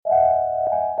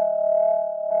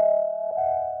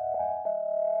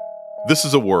This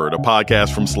is A Word, a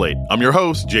podcast from Slate. I'm your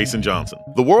host, Jason Johnson.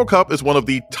 The World Cup is one of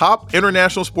the top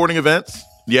international sporting events,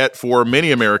 yet for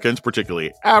many Americans,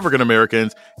 particularly African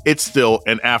Americans, it's still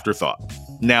an afterthought.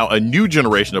 Now, a new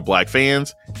generation of Black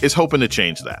fans is hoping to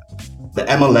change that. The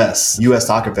MLS, U.S.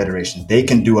 Soccer Federation, they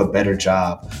can do a better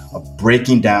job of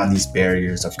breaking down these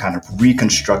barriers, of kind of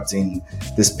reconstructing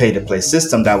this pay-to-play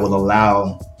system that will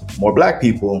allow more Black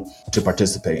people to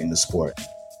participate in the sport.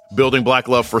 Building Black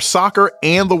love for soccer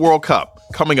and the World Cup,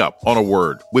 coming up on A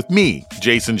Word with me,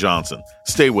 Jason Johnson.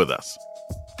 Stay with us.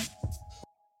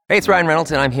 Hey, it's Ryan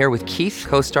Reynolds, and I'm here with Keith,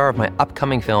 co-star of my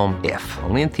upcoming film, If,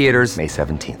 only in theaters May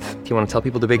 17th. Do you want to tell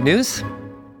people the big news?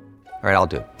 All right, I'll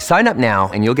do it. Sign up now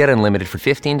and you'll get unlimited for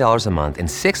 $15 a month and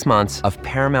 6 months of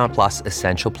Paramount Plus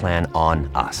Essential Plan on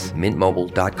us.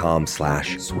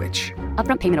 MintMobile.com/switch.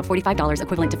 Upfront payment of $45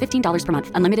 equivalent to $15 per month.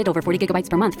 Unlimited over 40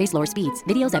 gigabytes per month. Face lower speeds.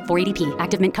 Videos at 480p.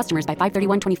 Active Mint customers by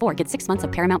 531.24 get 6 months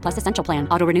of Paramount Plus Essential Plan.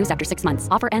 Auto renews after 6 months.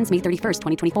 Offer ends May 31st,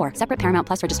 2024. Separate Paramount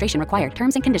Plus registration required.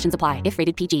 Terms and conditions apply if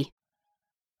rated PG.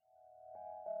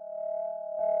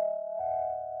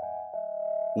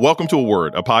 Welcome to A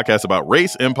Word, a podcast about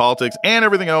race and politics and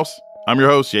everything else. I'm your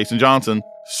host, Jason Johnson.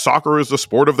 Soccer is the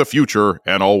sport of the future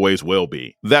and always will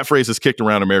be. That phrase has kicked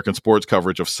around American sports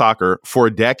coverage of soccer for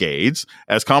decades,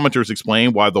 as commenters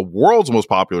explain why the world's most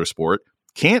popular sport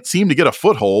can't seem to get a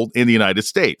foothold in the United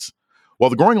States. While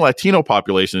the growing Latino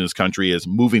population in this country is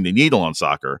moving the needle on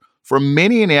soccer, for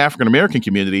many in the African American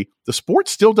community, the sport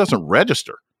still doesn't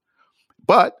register.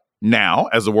 But now,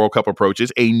 as the World Cup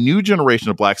approaches, a new generation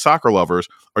of Black soccer lovers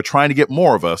are trying to get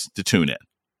more of us to tune in.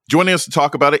 Joining us to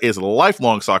talk about it is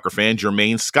lifelong soccer fan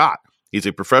Jermaine Scott. He's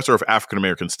a professor of African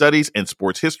American Studies and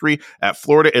Sports History at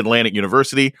Florida Atlantic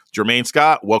University. Jermaine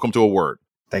Scott, welcome to A Word.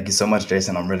 Thank you so much,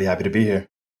 Jason. I'm really happy to be here.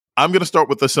 I'm going to start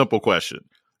with a simple question.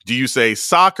 Do you say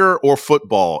soccer or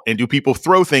football? And do people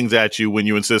throw things at you when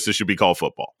you insist it should be called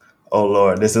football? Oh,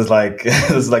 Lord, this is like the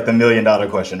 $1 million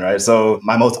question, right? So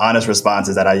my most honest response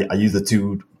is that I use the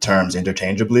two terms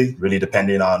interchangeably, really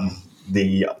depending on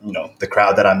the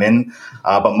crowd that I'm in.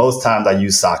 But most times I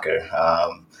use soccer.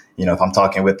 If I'm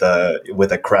talking with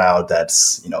a crowd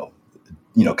that's,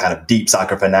 kind of deep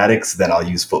soccer fanatics, then I'll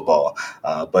use football.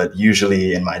 But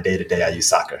usually in my day-to-day, I use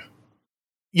soccer.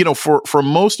 For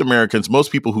most Americans,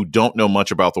 most people who don't know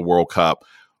much about the World Cup,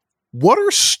 what are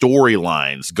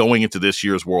storylines going into this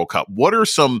year's World Cup? What are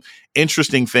some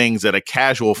interesting things that a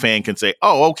casual fan can say,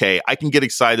 oh, okay, I can get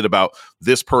excited about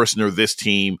this person or this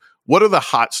team? What are the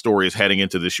hot stories heading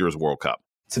into this year's World Cup?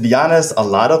 To be honest, a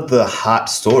lot of the hot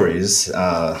stories,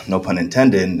 no pun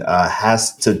intended,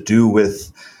 has to do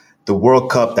with the World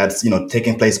Cup that's,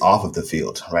 taking place off of the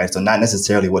field, right? So not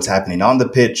necessarily what's happening on the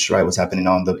pitch, right? What's happening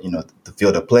on the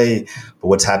field of play, but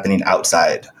what's happening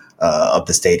outside of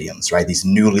the stadiums, right? These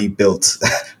newly built,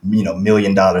 $1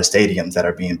 million stadiums that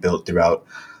are being built throughout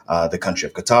the country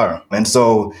of Qatar. And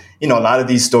so, a lot of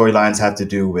these storylines have to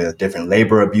do with different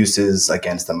labor abuses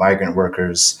against the migrant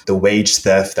workers, the wage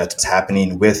theft that's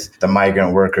happening with the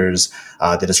migrant workers,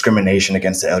 the discrimination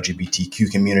against the LGBTQ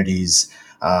communities.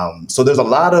 So there's a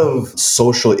lot of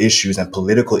social issues and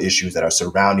political issues that are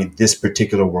surrounding this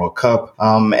particular World Cup.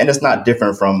 And it's not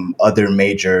different from other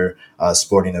major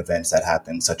sporting events that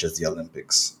happen, such as the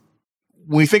Olympics.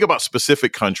 When we think about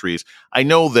specific countries, I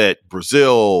know that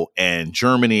Brazil and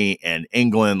Germany and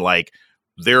England, like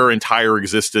their entire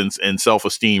existence and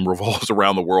self-esteem revolves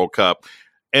around the World Cup.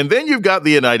 And then you've got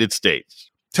the United States.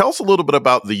 Tell us a little bit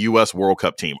about the U.S. World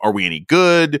Cup team. Are we any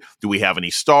good? Do we have any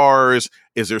stars?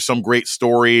 Is there some great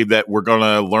story that we're going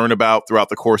to learn about throughout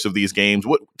the course of these games?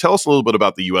 Tell us a little bit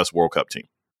about the U.S. World Cup team.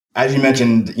 As you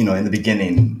mentioned, in the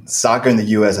beginning, soccer in the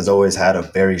U.S. has always had a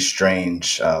very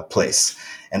strange place.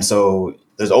 And so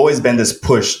there's always been this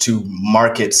push to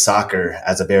market soccer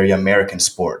as a very American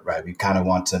sport, right? We kind of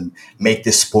want to make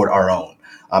this sport our own.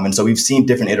 And so we've seen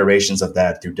different iterations of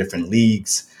that through different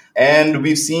leagues. And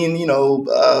we've seen,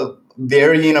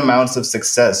 varying amounts of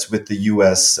success with the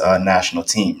U.S. National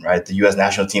team, right? The U.S.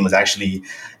 national team was actually,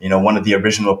 one of the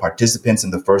original participants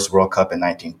in the first World Cup in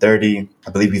 1930.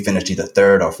 I believe we finished either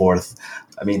third or fourth.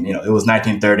 I mean, it was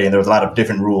 1930 and there was a lot of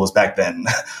different rules back then.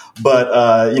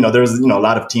 But, there was, a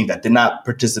lot of teams that did not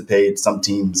participate. Some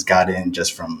teams got in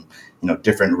just from,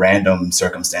 different random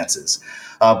circumstances.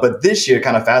 But this year,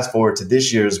 kind of fast forward to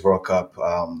this year's World Cup,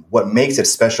 what makes it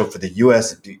special for the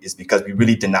U.S. is because we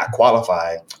really did not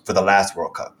qualify for the last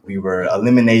World Cup. We were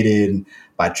eliminated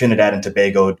by Trinidad and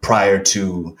Tobago prior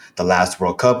to the last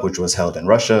World Cup, which was held in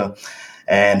Russia.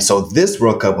 And so this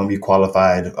World Cup, when we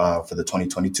qualified for the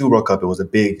 2022 World Cup, it was a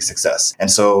big success.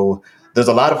 And so There's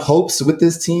a lot of hopes with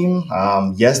this team.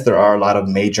 Yes, there are a lot of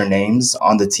major names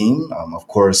on the team. Of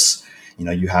course,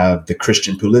 you have the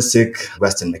Christian Pulisic,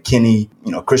 Weston McKennie.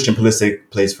 Christian Pulisic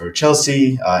plays for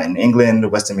Chelsea in England.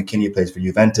 Weston McKennie plays for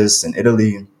Juventus in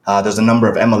Italy. There's a number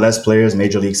of MLS players,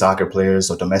 Major League Soccer players,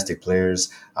 so domestic players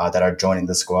that are joining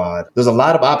the squad. There's a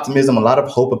lot of optimism, a lot of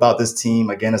hope about this team.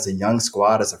 Again, it's a young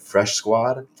squad, it's a fresh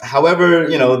squad. However,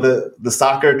 the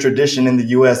soccer tradition in the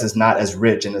U.S. is not as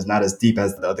rich and is not as deep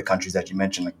as the other countries that you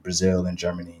mentioned, like Brazil and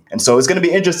Germany. And so it's going to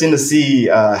be interesting to see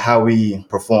how we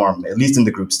perform, at least in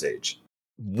the group stage.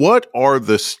 What are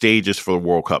the stages for the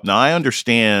World Cup? Now, I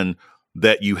understand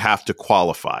that you have to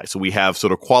qualify. So we have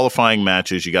sort of qualifying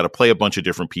matches. You got to play a bunch of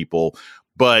different people.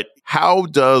 But how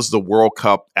does the World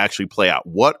Cup actually play out?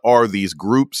 What are these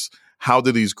groups? How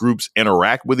do these groups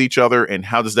interact with each other? And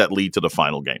how does that lead to the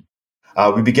final game?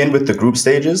 We begin with the group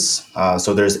stages.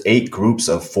 So there's 8 groups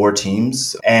of 4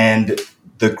 teams. And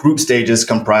the group stages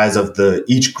comprise of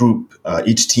each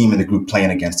team in the group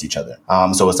playing against each other.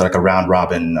 So it's like a round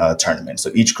robin tournament.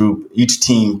 So each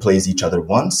team plays each other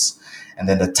once. And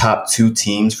then the top 2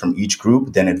 teams from each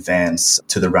group then advance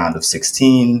to the round of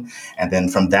 16. And then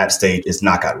from that stage is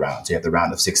knockout rounds. You have the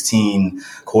round of 16,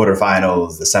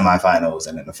 quarterfinals, the semifinals,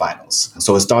 and then the finals.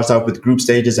 So it starts out with group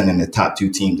stages, and then the top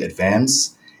 2 teams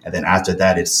advance. And then after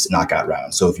that, it's knockout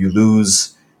rounds. So if you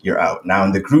lose, you're out. Now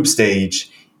in the group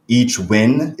stage, each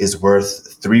win is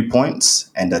worth 3 points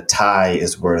and a tie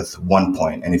is worth 1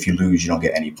 point. And if you lose, you don't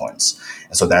get any points.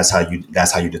 And so that's how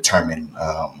you determine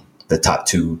the top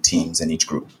 2 teams in each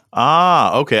group.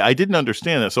 Ah, okay. I didn't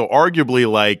understand that. So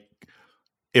arguably, like,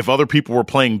 if other people were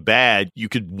playing bad, you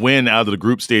could win out of the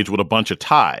group stage with a bunch of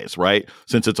ties, right?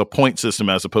 Since it's a point system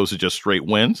as opposed to just straight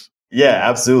wins. Yeah,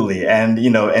 absolutely. And,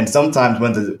 and sometimes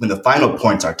when the final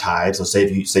points are tied, so say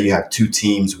you have 2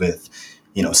 teams with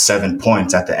 7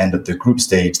 points at the end of the group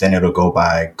stage, then it'll go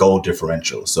by goal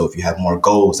differential. So if you have more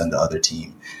goals than the other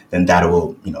team, then that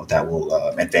will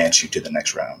advance you to the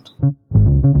next round.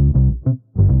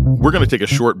 We're going to take a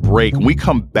short break. When we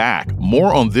come back,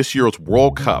 more on this year's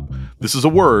World Cup. This is A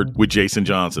Word with Jason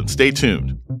Johnson. Stay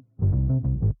tuned.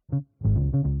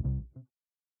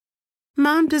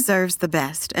 Mom deserves the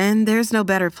best, and there's no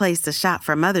better place to shop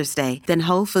for Mother's Day than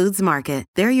Whole Foods Market.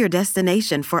 They're your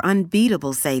destination for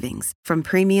unbeatable savings, from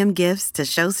premium gifts to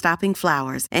show-stopping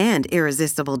flowers and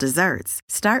irresistible desserts.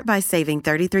 Start by saving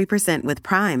 33% with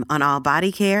Prime on all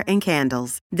body care and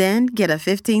candles. Then get a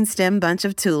 15-stem bunch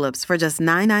of tulips for just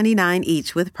 $9.99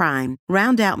 each with Prime.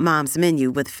 Round out Mom's menu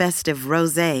with festive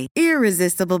rosé,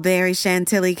 irresistible berry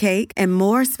chantilly cake, and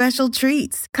more special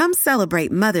treats. Come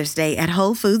celebrate Mother's Day at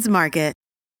Whole Foods Market.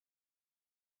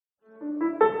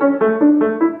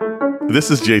 This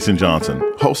is Jason Johnson,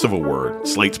 host of A Word,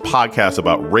 Slate's podcast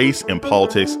about race and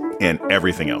politics and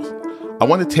everything else. I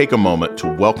want to take a moment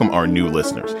to welcome our new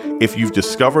listeners. If you've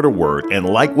discovered A Word and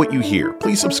like what you hear,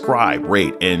 please subscribe,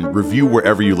 rate, and review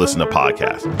wherever you listen to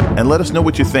podcasts. And let us know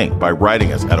what you think by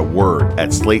writing us at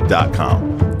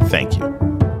aword@slate.com. Thank you.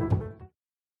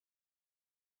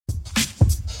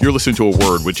 You're listening to A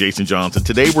Word with Jason Johnson.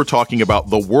 Today, we're talking about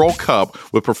the World Cup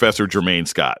with Professor Jermaine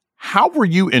Scott. How were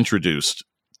you introduced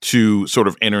to sort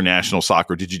of international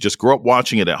soccer? Did you just grow up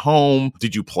watching it at home?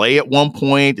 Did you play at one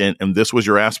point and this was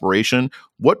your aspiration?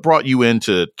 What brought you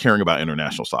into caring about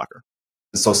international soccer?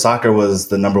 So soccer was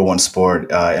the number one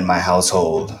sport in my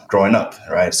household growing up,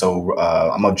 right? So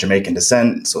I'm of Jamaican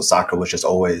descent, so soccer was just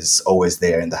always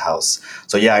there in the house.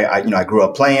 So yeah, I grew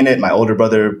up playing it. My older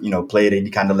brother, played it. He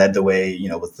kind of led the way,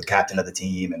 was the captain of the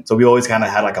team, and so we always kind of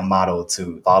had like a model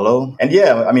to follow. And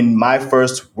yeah, I mean, my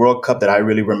first World Cup that I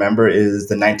really remember is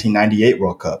the 1998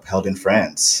 World Cup held in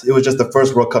France. It was just the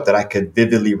first World Cup that I could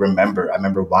vividly remember. I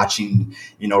remember watching,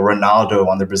 Ronaldo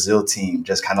on the Brazil team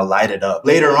just kind of light it up.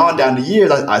 Later on down the year,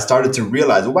 I started to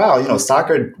realize, wow,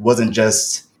 soccer wasn't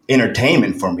just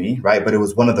entertainment for me, right? But it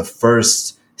was one of the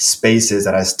first spaces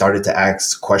that I started to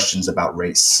ask questions about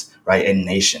race, right, and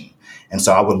nation. And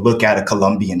so I would look at a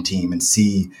Colombian team and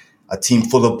see a team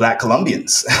full of Black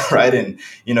Colombians, right? And,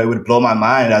 it would blow my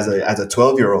mind as a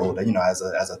 12-year-old, as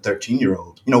a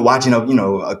 13-year-old, watching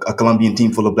a Colombian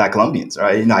team full of Black Colombians,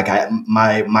 right?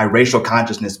 My racial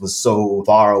consciousness was so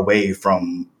far away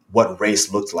from what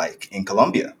race looked like in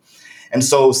Colombia. And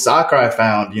so soccer, I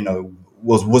found,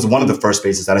 was one of the first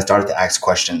spaces that I started to ask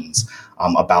questions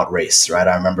about race, right?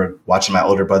 I remember watching my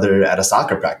older brother at a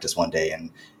soccer practice one day, and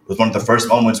it was one of the first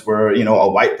moments where, a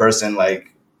white person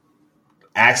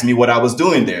asked me what I was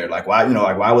doing there,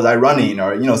 why was I running,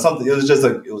 or something.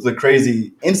 It was a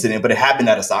crazy incident, but it happened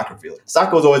at a soccer field.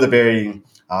 Soccer was always a very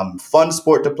fun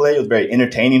sport to play. It was a very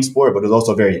entertaining sport, but it was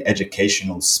also a very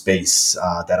educational space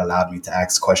that allowed me to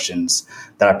ask questions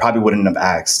that I probably wouldn't have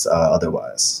asked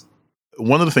otherwise.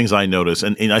 One of the things I notice,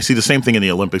 and I see the same thing in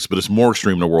the Olympics, but it's more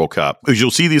extreme in the World Cup, is you'll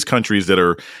see these countries that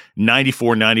are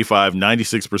 94, 95,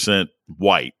 96%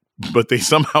 white, but they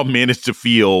somehow manage to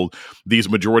field these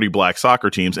majority black soccer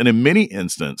teams. And in many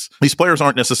instances, these players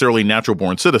aren't necessarily natural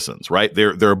born citizens, right?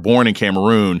 They're born in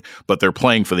Cameroon, but they're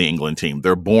playing for the England team.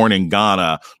 They're born in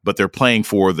Ghana, but they're playing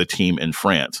for the team in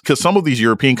France. Because some of these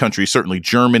European countries, certainly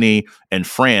Germany and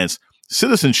France,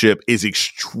 citizenship is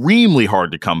extremely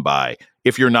hard to come by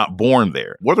if you're not born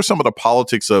there. What are some of the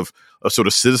politics of sort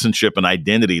of citizenship and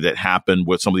identity that happen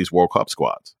with some of these World Cup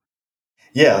squads?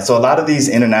 Yeah, so a lot of these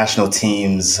international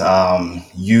teams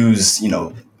use,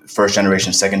 first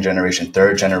generation, second generation,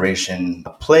 third generation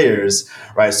players,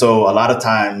 right? So a lot of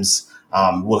times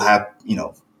we'll have,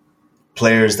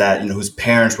 players that, whose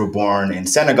parents were born in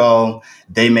Senegal,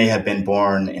 they may have been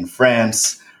born in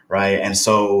France, right? And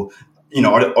so,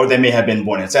 or they may have been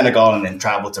born in Senegal and then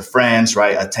traveled to France,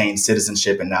 right? Attained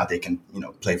citizenship, and now they can,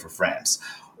 play for France.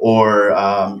 Or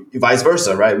vice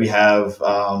versa, right? We have,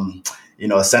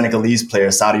 a Senegalese player,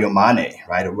 Sadio Mane,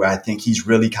 right? Where I think he's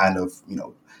really kind of,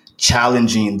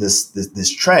 challenging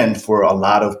this trend for a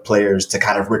lot of players to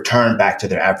kind of return back to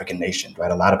their African nation,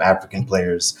 right? A lot of African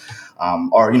players,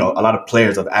 or a lot of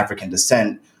players of African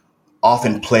descent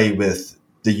often play with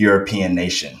the European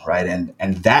nation, right?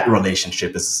 And that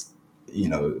relationship is,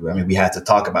 we had to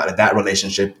talk about it. That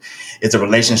relationship is a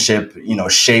relationship,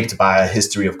 shaped by a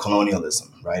history of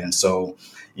colonialism, right? And so,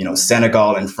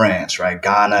 Senegal and France, right?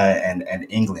 Ghana and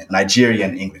England, Nigeria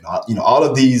and England, all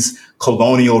of these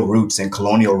colonial roots and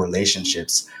colonial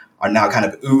relationships are now kind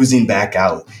of oozing back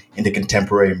out in the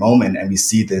contemporary moment. And we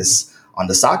see this on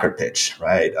the soccer pitch,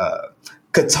 right?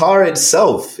 Qatar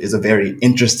itself is a very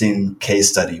interesting case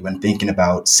study when thinking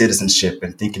about citizenship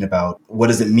and thinking about what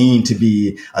does it mean to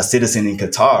be a citizen in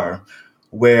Qatar,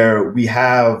 where we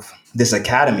have this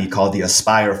academy called the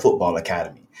Aspire Football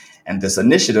Academy and this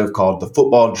initiative called the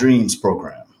Football Dreams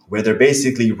Program, where they're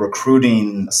basically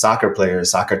recruiting soccer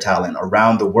players, soccer talent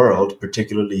around the world,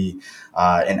 particularly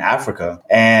in Africa,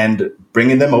 and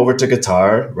bringing them over to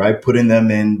Qatar, right? Putting them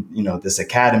in, this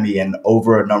academy, and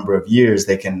over a number of years,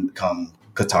 they can become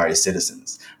Qatari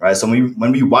citizens, right? So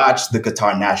when we watch the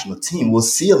Qatar national team, we'll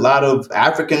see a lot of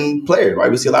African players, right?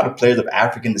 We see a lot of players of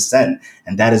African descent,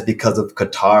 and that is because of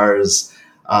Qatar's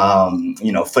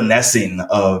finessing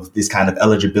of these kind of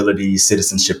eligibility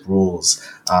citizenship rules,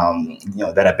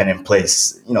 that have been in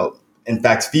place. In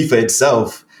fact, FIFA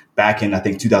itself back in, I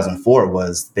think,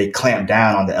 2004 they clamped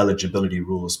down on the eligibility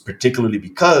rules, particularly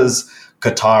because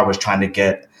Qatar was trying to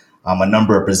get a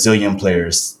number of Brazilian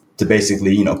players to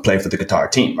basically, play for the Qatar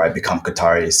team, right? Become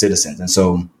Qatari citizens. And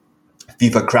so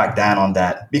FIFA cracked down on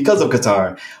that because of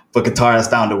Qatar, but Qatar has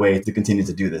found a way to continue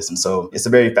to do this. And so it's a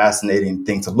very fascinating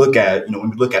thing to look at.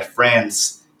 When we look at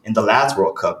France in the last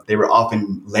World Cup, they were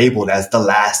often labeled as the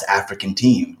last African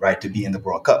team, right, to be in the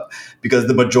World Cup because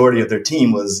the majority of their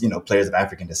team was, players of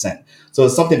African descent. So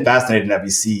it's something fascinating that we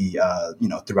see,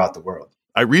 throughout the world.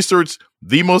 I researched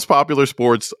the most popular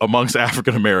sports amongst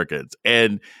African Americans,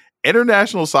 and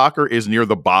international soccer is near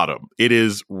the bottom. It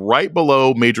is right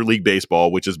below Major League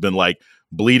Baseball, which has been like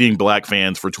bleeding black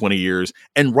fans for 20 years,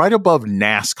 and right above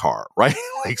NASCAR, right?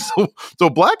 So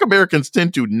black Americans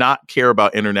tend to not care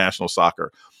about international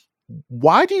soccer.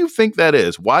 Why do you think that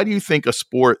is? Why do you think a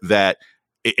sport that,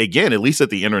 again, at least at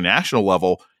the international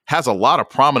level, has a lot of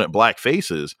prominent black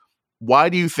faces, why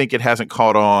do you think it hasn't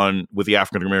caught on with the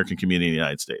African American community in the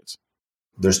United States?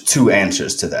 There's two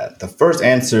answers to that. The first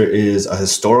answer is a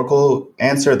historical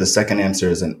answer. The second answer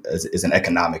is an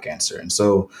economic answer. And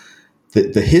so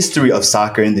the history of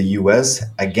soccer in the U.S.,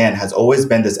 again, has always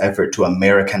been this effort to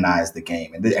Americanize the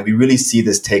game. And we really see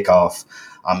this take off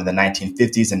in the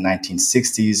 1950s and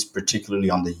 1960s, particularly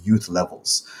on the youth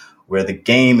levels, where the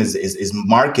game is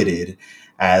marketed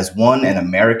as, one, an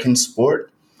American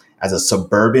sport, as a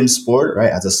suburban sport,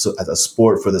 right? As a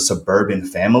sport for the suburban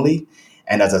family,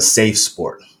 and as a safe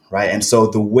sport, right? And so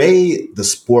the way the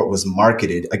sport was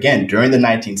marketed, again, during the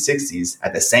 1960s,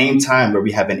 at the same time where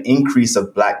we have an increase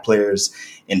of black players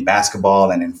in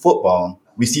basketball and in football,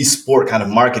 we see sport kind of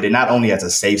marketed not only as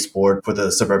a safe sport for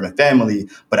the suburban family,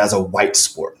 but as a white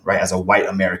sport, right? As a white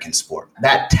American sport.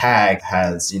 That tag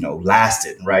has,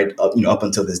 lasted, right? Up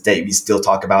until this day, we still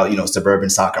talk about, suburban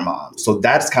soccer moms. So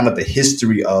that's kind of the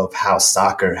history of how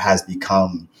soccer has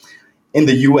become in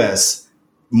the U.S.,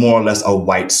 more or less a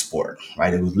white sport,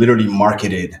 right? It was literally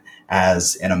marketed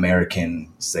as an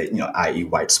American, i.e.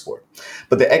 white sport.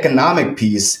 But the economic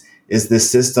piece is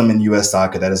this system in U.S.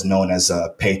 soccer that is known as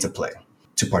pay to play.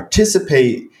 To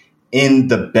participate in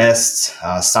the best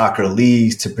soccer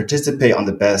leagues, to participate on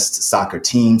the best soccer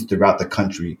teams throughout the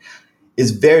country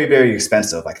is very, very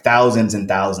expensive, like thousands and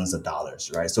thousands of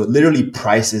dollars, right? So it literally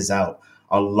prices out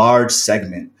a large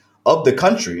segment of the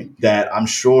country that I'm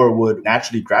sure would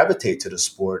naturally gravitate to the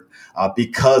sport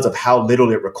because of how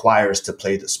little it requires to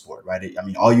play the sport, right? I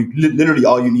mean, all you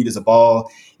need is a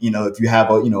ball. If you have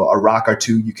a rock or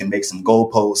two, you can make some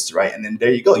goalposts, right? And then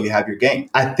there you go, you have your game.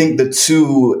 I think the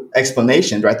two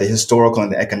explanations, right, the historical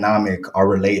and the economic, are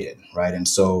related, right? And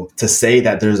so to say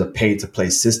that there's a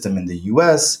pay-to-play system in the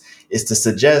U.S. is to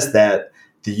suggest that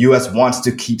the U.S. wants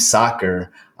to keep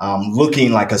soccer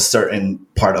looking like a certain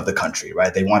part of the country,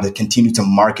 right? They want to continue to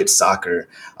market soccer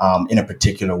in a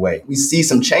particular way. We see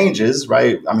some changes,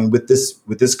 right? I mean, with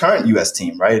this current U.S.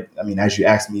 team, right? I mean, as you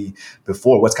asked me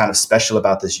before, what's kind of special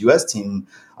about this U.S. team?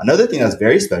 Another thing that's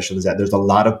very special is that there's a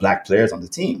lot of Black players on the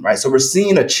team, right? So we're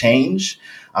seeing a change,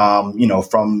 from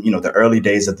the early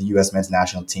days of the U.S. men's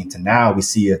national team to now. We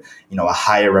see a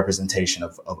higher representation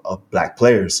of Black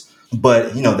players.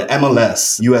 But, the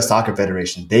MLS, U.S. Soccer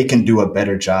Federation, they can do a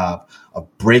better job of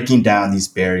breaking down these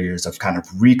barriers, of kind of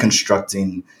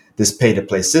reconstructing this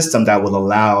pay-to-play system that will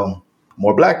allow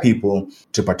more Black people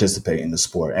to participate in the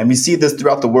sport. And we see this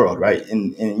throughout the world, right?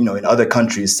 In other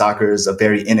countries, soccer is a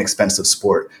very inexpensive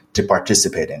sport to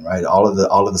participate in, right? All of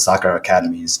the soccer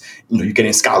academies, you're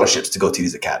getting scholarships to go to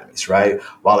these academies, right?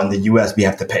 While in the U.S. we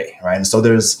have to pay, right? And so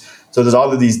there's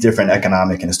all of these different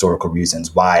economic and historical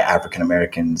reasons why African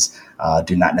Americans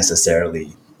do not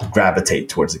necessarily gravitate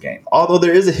towards the game. Although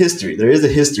there is a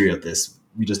history of this.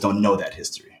 We just don't know that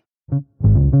history.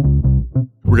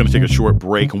 We're going to take a short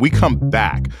break. When we come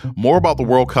back, more about the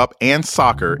World Cup and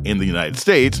soccer in the United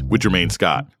States with Jermaine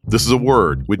Scott. This is A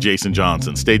Word with Jason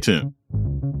Johnson. Stay tuned.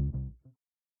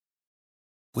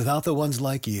 Without the ones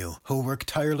like you who work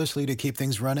tirelessly to keep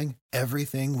things running,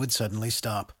 everything would suddenly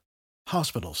stop.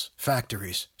 Hospitals,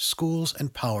 factories, schools,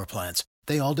 and power plants,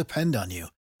 they all depend on you.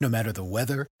 No matter the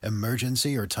weather,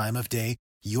 emergency, or time of day,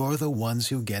 you're the ones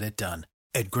who get it done.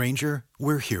 At Grainger,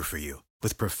 we're here for you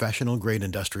with professional-grade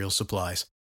industrial supplies.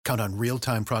 Count on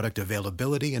real-time product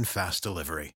availability and fast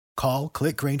delivery. Call,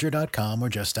 click Grainger.com, or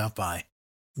just stop by.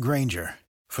 Grainger,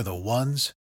 for the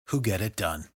ones who get it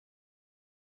done.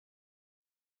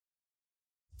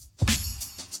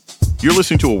 You're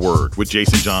listening to A Word with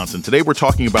Jason Johnson. Today, we're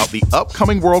talking about the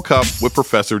upcoming World Cup with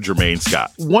Professor Jermaine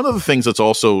Scott. One of the things that's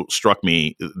also struck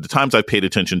me, the times I've paid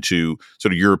attention to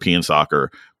sort of European soccer,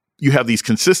 you have these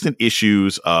consistent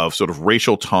issues of sort of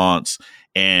racial taunts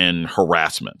and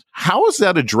harassment. How is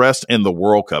that addressed in the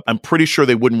World Cup? I'm pretty sure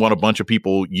they wouldn't want a bunch of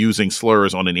people using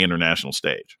slurs on an international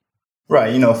stage.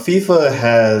 Right. FIFA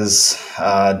has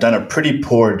done a pretty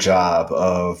poor job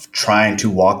of trying to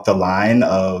walk the line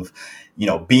of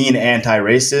being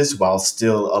anti-racist while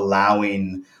still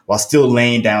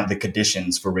laying down the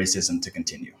conditions for racism to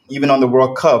continue. Even on the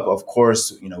World Cup, of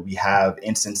course, we have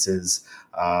instances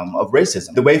of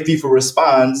racism. The way FIFA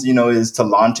responds, is to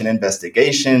launch an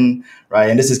investigation, right?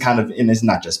 And this is and it's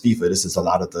not just FIFA. This is a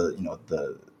lot of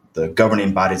the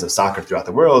governing bodies of soccer throughout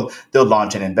the world. They'll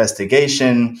launch an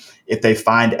investigation. If they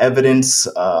find evidence,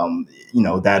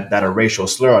 that a racial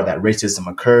slur or that racism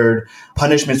occurred,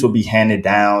 punishments will be handed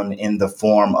down in the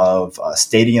form of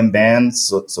stadium bans.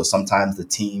 So sometimes the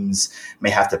teams may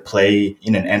have to play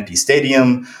in an empty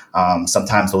stadium.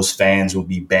 Sometimes those fans will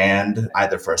be banned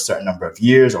either for a certain number of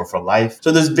years or for life.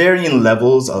 So there's varying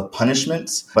levels of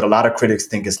punishments, but a lot of critics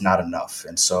think it's not enough.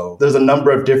 And so there's a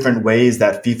number of different ways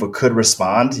that FIFA could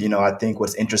respond. I think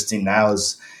what's interesting now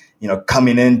is,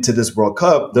 coming into this World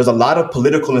Cup, there's a lot of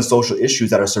political and social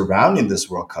issues that are surrounding this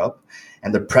World Cup.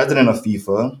 And the president of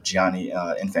FIFA, Gianni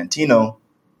Infantino,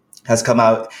 has come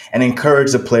out and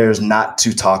encouraged the players not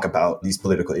to talk about these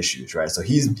political issues, right? So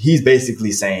he's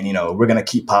basically saying, we're going to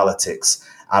keep politics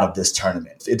out of this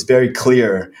tournament. It's very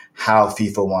clear how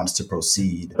FIFA wants to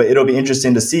proceed. But it'll be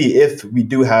interesting to see if we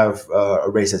do have a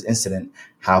racist incident,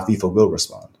 how FIFA will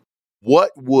respond.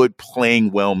 What would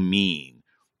playing well mean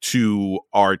to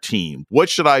our team? What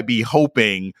should I be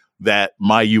hoping that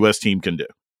my U.S. team can do?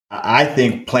 I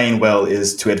think playing well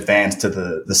is to advance to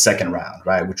the second round,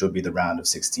 right, which will be the round of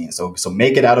 16. So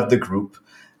make it out of the group.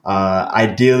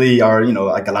 Ideally,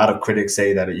 like a lot of critics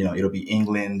say that, it'll be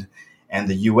England and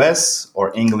the U.S.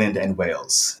 or England and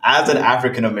Wales. As an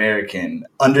African American,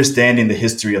 understanding the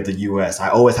history of the U.S., I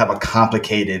always have a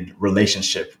complicated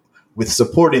relationship with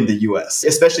supporting the U.S.,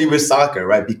 especially with soccer,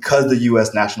 right? Because the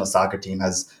U.S. national soccer team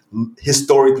has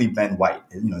historically been white.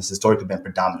 It's historically been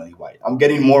predominantly white. I'm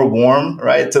getting more warm,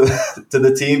 right, to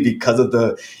the team because of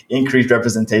the increased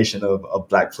representation of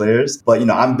Black players. But,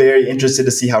 I'm very interested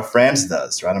to see how France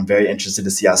does, right? I'm very interested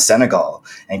to see how Senegal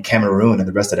and Cameroon and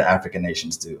the rest of the African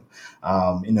nations do.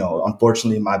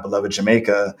 Unfortunately, my beloved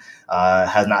Jamaica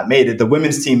has not made it. The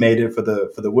women's team made it for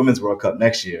the Women's World Cup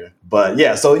next year. But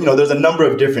yeah, so, there's a number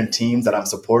of different teams that I'm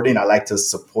supporting. I like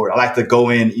to go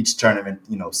in each tournament,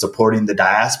 supporting the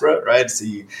diaspora, right? So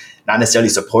not necessarily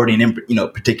supporting,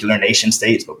 particular nation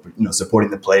states, but,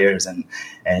 supporting the players and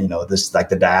this like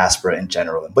the diaspora in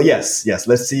general. But yes,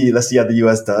 let's see how the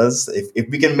U.S. does. If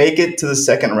we can make it to the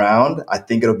second round, I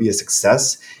think it'll be a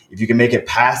success. If you can make it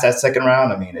past that second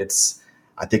round, I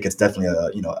think it's definitely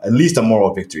at least a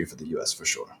moral victory for the U.S. for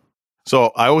sure.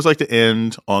 So I always like to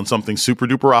end on something super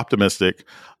duper optimistic.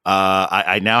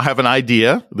 I now have an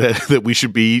idea that we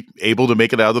should be able to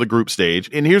make it out of the group stage.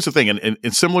 And here's the thing,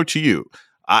 and similar to you,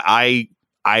 I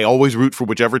always root for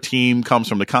whichever team comes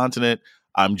from the continent.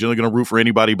 I'm generally going to root for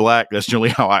anybody Black. That's generally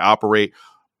how I operate.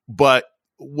 But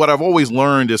what I've always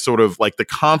learned is sort of like the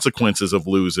consequences of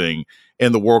losing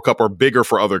in the World Cup are bigger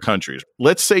for other countries.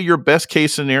 Let's say your best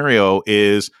case scenario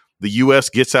is the U.S.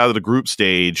 gets out of the group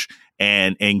stage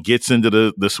and gets into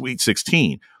the Sweet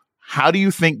 16. How do you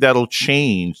think that'll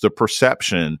change the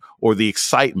perception or the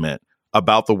excitement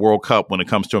about the World Cup when it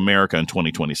comes to America in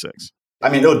 2026?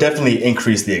 It'll definitely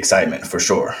increase the excitement for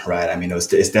sure, right?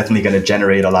 It's definitely going to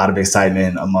generate a lot of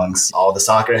excitement amongst all the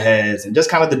soccer heads and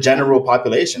just kind of the general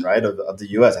population, right, of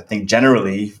the U.S. I think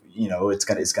generally, it's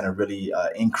going to really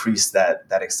increase that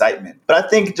excitement. But I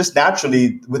think just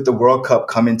naturally with the World Cup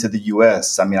coming to the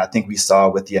U.S., I think we saw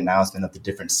with the announcement of the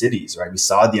different cities, right? We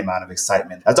saw the amount of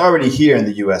excitement that's already here in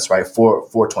the U.S., right, for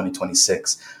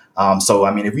 2026. So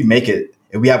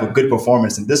if we have a good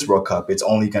performance in this World Cup, it's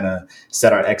only going to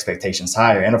set our expectations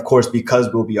higher. And of course, because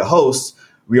we'll be a host,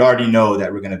 we already know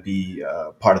that we're going to be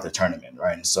part of the tournament,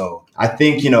 right? And so I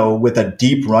think, with a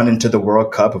deep run into the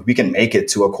World Cup, if we can make it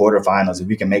to a quarterfinals, if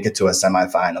we can make it to a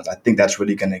semifinals, I think that's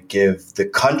really going to give the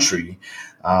country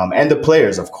and the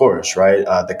players, of course, right,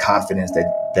 the confidence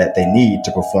that they need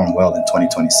to perform well in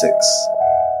 2026.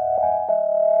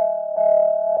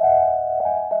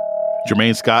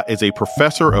 Jermaine Scott is a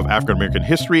professor of African American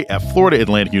history at Florida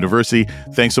Atlantic University.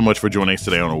 Thanks so much for joining us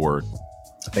today on A Word.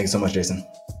 Thanks so much, Jason.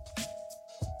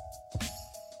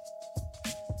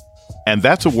 And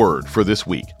that's A Word for this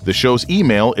week. The show's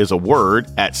email is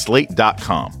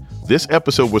aword@slate.com. This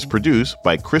episode was produced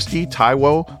by Christy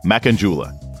Taiwo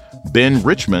Makanjula. Ben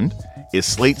Richmond is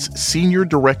Slate's Senior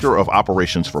Director of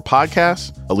Operations for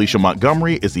Podcasts. Alicia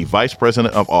Montgomery is the Vice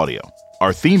President of Audio.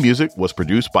 Our theme music was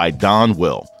produced by Don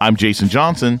Will. I'm Jason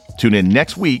Johnson. Tune in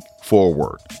next week for A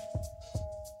Word.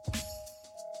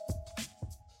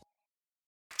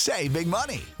 Save big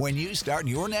money when you start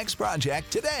your next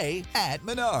project today at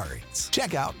Menards.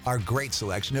 Check out our great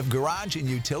selection of garage and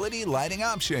utility lighting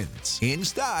options. In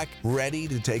stock, ready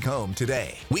to take home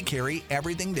today. We carry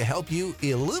everything to help you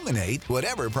illuminate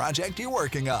whatever project you're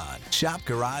working on. Shop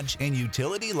garage and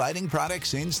utility lighting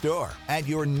products in store at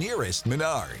your nearest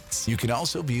Menards. You can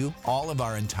also view all of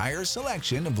our entire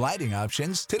selection of lighting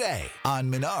options today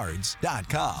on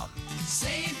Menards.com.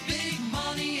 Save